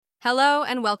Hello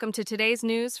and welcome to today's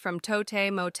news from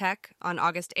TotemoTech on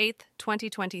August 8th,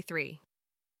 2023.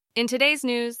 In today's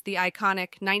news, the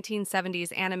iconic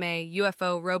 1970s anime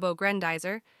UFO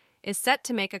Robo-Grendizer is set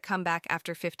to make a comeback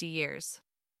after 50 years.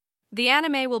 The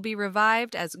anime will be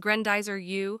revived as Grendizer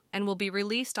U and will be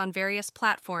released on various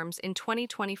platforms in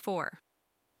 2024.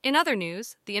 In other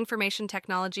news, the Information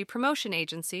Technology Promotion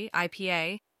Agency,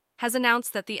 IPA, has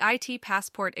announced that the IT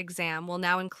Passport exam will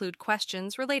now include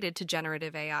questions related to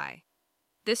generative AI.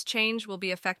 This change will be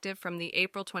effective from the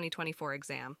April 2024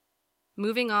 exam.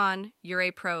 Moving on,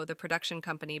 Pro, the production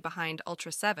company behind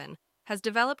Ultra 7, has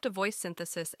developed a voice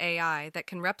synthesis AI that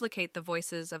can replicate the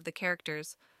voices of the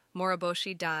characters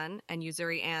Moroboshi Dan and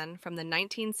Yuzuri Ann from the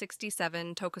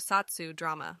 1967 tokusatsu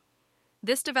drama.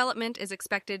 This development is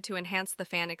expected to enhance the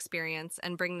fan experience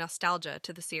and bring nostalgia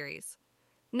to the series.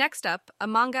 Next up, a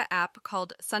manga app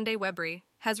called Sunday Webry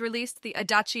has released the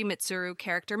Adachi Mitsuru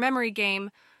character memory game,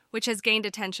 which has gained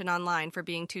attention online for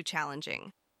being too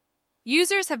challenging.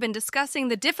 Users have been discussing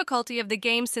the difficulty of the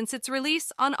game since its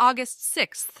release on August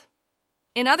 6th.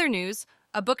 In other news,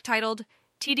 a book titled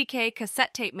TDK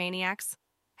Cassette Tape Maniacs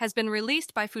has been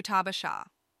released by Futaba Shaw.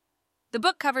 The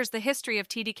book covers the history of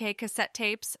TDK cassette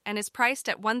tapes and is priced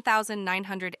at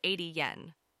 1,980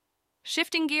 yen.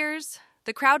 Shifting gears,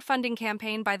 the crowdfunding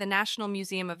campaign by the National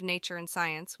Museum of Nature and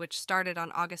Science, which started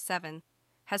on August 7,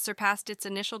 has surpassed its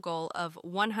initial goal of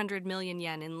 100 million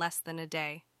yen in less than a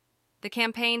day. The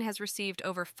campaign has received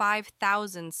over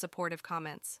 5,000 supportive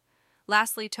comments.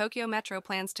 Lastly, Tokyo Metro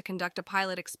plans to conduct a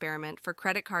pilot experiment for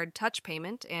credit card touch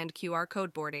payment and QR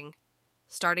code boarding.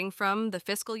 Starting from the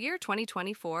fiscal year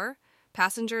 2024,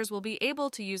 passengers will be able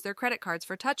to use their credit cards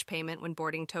for touch payment when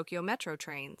boarding Tokyo Metro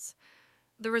trains.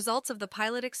 The results of the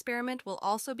pilot experiment will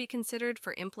also be considered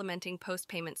for implementing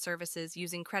post-payment services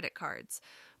using credit cards.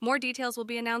 More details will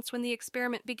be announced when the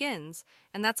experiment begins.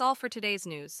 And that's all for today's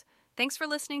news. Thanks for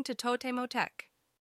listening to TotemoTech.